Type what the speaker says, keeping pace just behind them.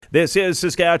This is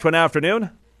Saskatchewan Afternoon.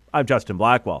 I'm Justin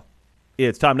Blackwell.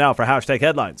 It's time now for Hashtag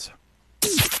Headlines.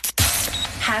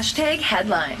 Hashtag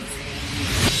Headlines.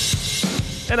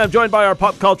 And I'm joined by our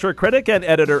pop culture critic and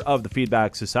editor of the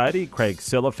Feedback Society, Craig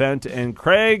Silliphant. And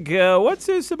Craig, what's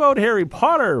this about Harry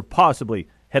Potter possibly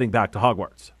heading back to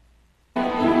Hogwarts?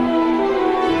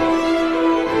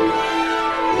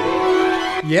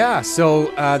 Yeah, so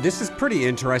this is pretty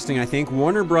interesting, I think.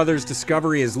 Warner Brothers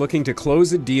Discovery is looking to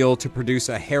close a deal to produce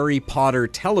a Harry Potter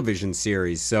television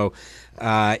series. So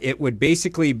it would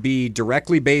basically be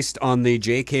directly based on the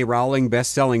J.K. Rowling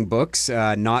best-selling books,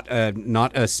 not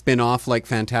a spin-off like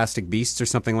Fantastic Beasts or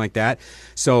something like that.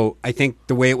 So I think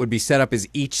the way it would be set up is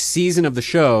each season of the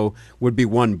show would be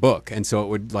one book, and so it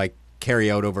would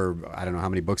carry out over, I don't know how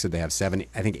many books did they have, 7,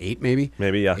 I think 8 maybe?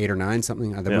 Maybe, yeah. 8 or 9,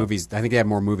 something. Movies, I think they have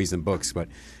more movies than books, but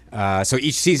so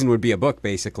each season would be a book,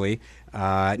 basically.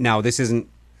 Now, this isn't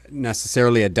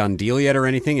necessarily a done deal yet or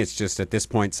anything. It's just at this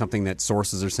point something that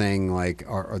sources are saying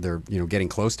are they're getting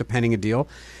close to penning a deal.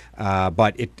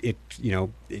 But it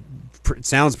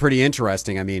sounds pretty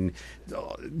interesting. I mean,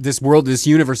 this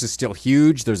universe is still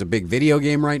huge. There's a big video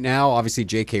game right now. Obviously,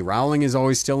 J.K. Rowling is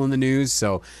always still in the news.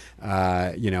 So,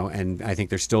 and I think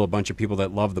there's still a bunch of people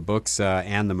that love the books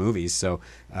and the movies. So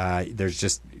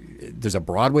there's a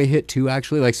Broadway hit too,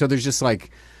 actually. So there's just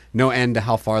no end to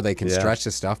how far they can stretch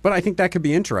this stuff. But I think that could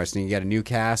be interesting. You get a new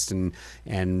cast, and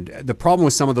the problem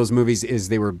with some of those movies is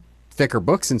they were thicker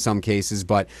books in some cases,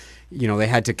 but they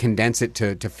had to condense it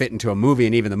to fit into a movie,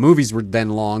 and even the movies were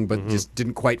then long, but just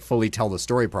didn't quite fully tell the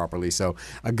story properly. So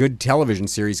a good television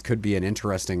series could be an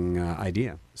interesting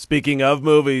idea. Speaking of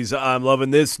movies, I'm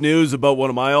loving this news about one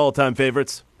of my all-time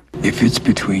favorites. If it's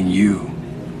between you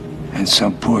and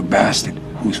some poor bastard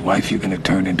whose wife you're going to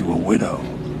turn into a widow,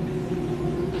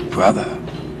 brother,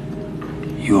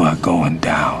 you are going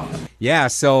down. Yeah,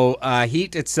 so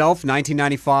Heat itself,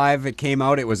 1995, it came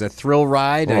out. It was a thrill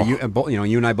ride. You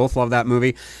and I both love that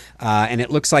movie. And it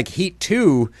looks like Heat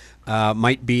 2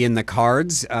 might be in the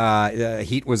cards.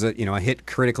 Heat was a hit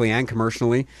critically and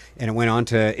commercially, and it went on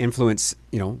to influence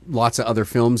lots of other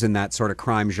films in that sort of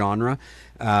crime genre.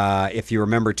 If you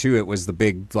remember too, it was the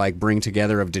big bring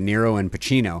together of De Niro and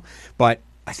Pacino. But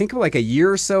I think a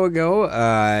year or so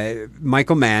ago,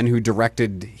 Michael Mann, who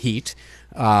directed Heat,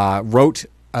 wrote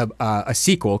a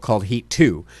sequel called Heat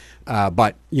 2.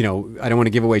 But, I don't want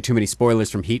to give away too many spoilers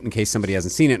from Heat in case somebody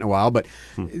hasn't seen it in a while. But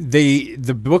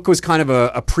the book was kind of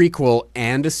a prequel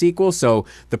and a sequel. So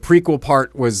the prequel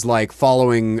part was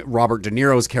following Robert De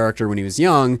Niro's character when he was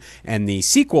young. And the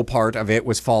sequel part of it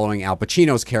was following Al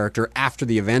Pacino's character after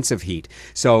the events of Heat.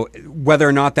 So whether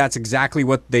or not that's exactly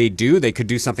what they do, they could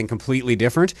do something completely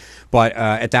different. But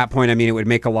at that point, it would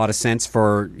make a lot of sense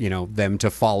for, them to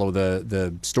follow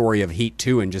the story of Heat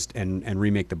 2 and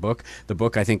remake the book. The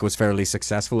book, I think, was fairly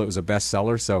successful. It was a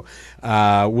bestseller. So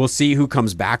we'll see who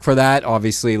comes back for that.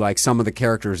 Obviously, some of the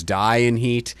characters die in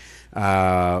Heat.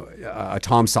 Tom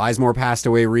Sizemore passed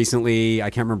away recently. I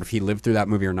can't remember if he lived through that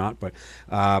movie or not. But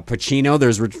Pacino,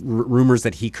 there's rumors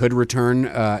that he could return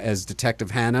as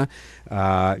Detective Hannah.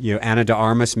 Ana de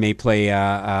Armas may play,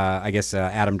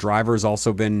 Adam Driver has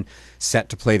also been set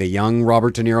to play the young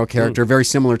Robert De Niro character, very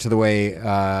similar to the way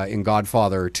in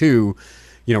Godfather 2,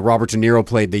 Robert De Niro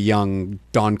played the young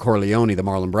Don Corleone, the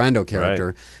Marlon Brando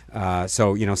character. Right.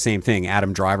 So, same thing.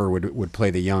 Adam Driver would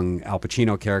play the young Al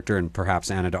Pacino character, and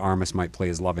perhaps Ana de Armas might play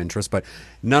his love interest. But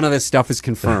none of this stuff is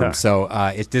confirmed. So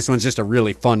this one's just a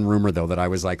really fun rumor, though, that I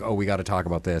was like, oh, we got to talk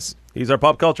about this. He's our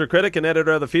pop culture critic and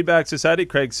editor of the Feedback Society,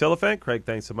 Craig Silliphant. Craig,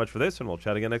 thanks so much for this, and we'll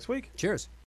chat again next week. Cheers.